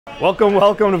Welcome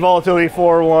to Volatility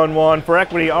 411 for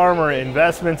Equity Armor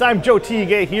Investments. I'm Joe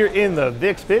Tigay here in the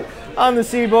VIX pit on the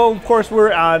Cboe. Of course,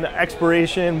 we're on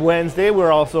expiration Wednesday.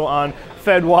 We're also on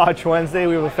Fed Watch Wednesday.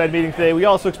 We have a Fed meeting today. We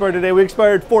also expired today. We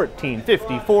expired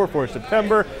 1454 for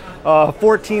September.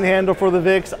 14 handle for the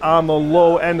VIX on the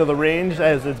low end of the range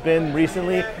as it's been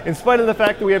recently, in spite of the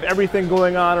fact that we have everything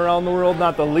going on around the world,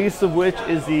 not the least of which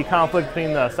is the conflict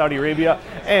between Saudi Arabia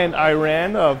and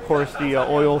Iran. Of course, the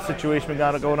oil situation we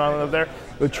got going on over there.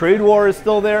 The trade war is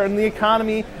still there, and the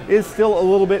economy is still a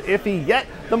little bit iffy, yet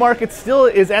the market still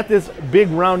is at this big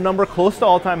round number, close to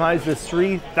all-time highs, this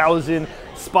 3,000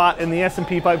 spot in the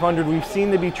S&P 500. We've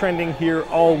seen to be trending here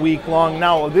all week long.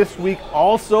 Now, this week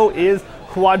also is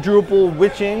Quadruple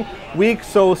witching week,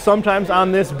 so sometimes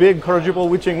on this big quadruple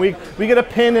witching week, we get a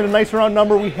pin in a nice round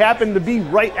number. We happen to be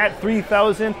right at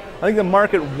 3,000. I think the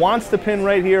market wants to pin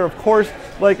right here. Of course,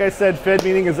 like I said, Fed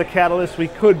meeting is a catalyst. We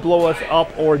could blow us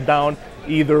up or down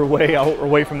either way, out or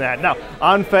away from that. Now,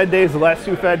 on Fed days, the last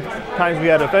two Fed times we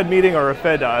had a Fed meeting or a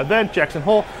Fed event, Jackson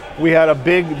Hole, we had a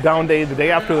big down day the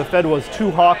day after. The Fed was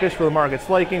too hawkish for the market's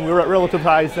liking. We were at relative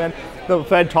highs then. The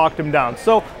Fed talked him down.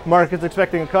 So market's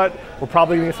expecting a cut. We're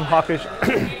probably going to get some hawkish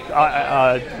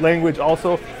language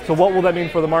also. So what will that mean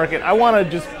for the market? I want to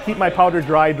just keep my powder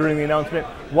dry during the announcement.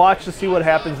 Watch to see what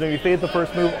happens. Maybe fade the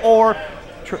first move, or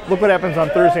look what happens on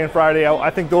Thursday and Friday. I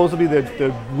think those will be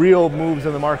the real moves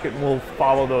in the market, and we'll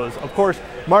follow those. Of course,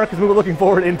 markets moving looking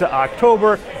forward into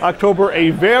October. October, a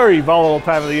very volatile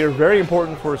time of the year, very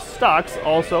important for stocks.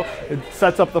 Also, it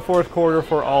sets up the fourth quarter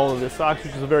for all of the stocks,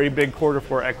 which is a very big quarter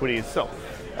for equities. So,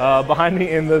 behind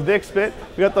me in the VIX bit,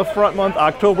 we got the front month,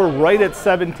 October, right at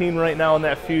 17 right now in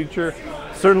that future.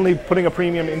 Certainly putting a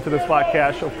premium into the spot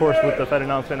cash, of course, with the Fed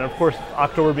announcement, and of course,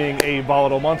 October being a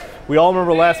volatile month. We all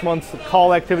remember last month's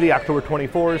call activity, October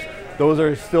 24s. Those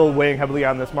are still weighing heavily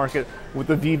on this market. With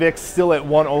the VVIX still at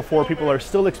 104, people are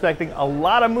still expecting a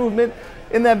lot of movement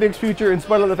in that VIX future, in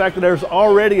spite of the fact that there's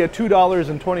already a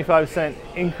 $2.25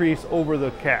 increase over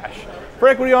the cash. For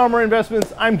Equity Armor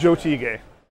Investments, I'm Joe Tigay.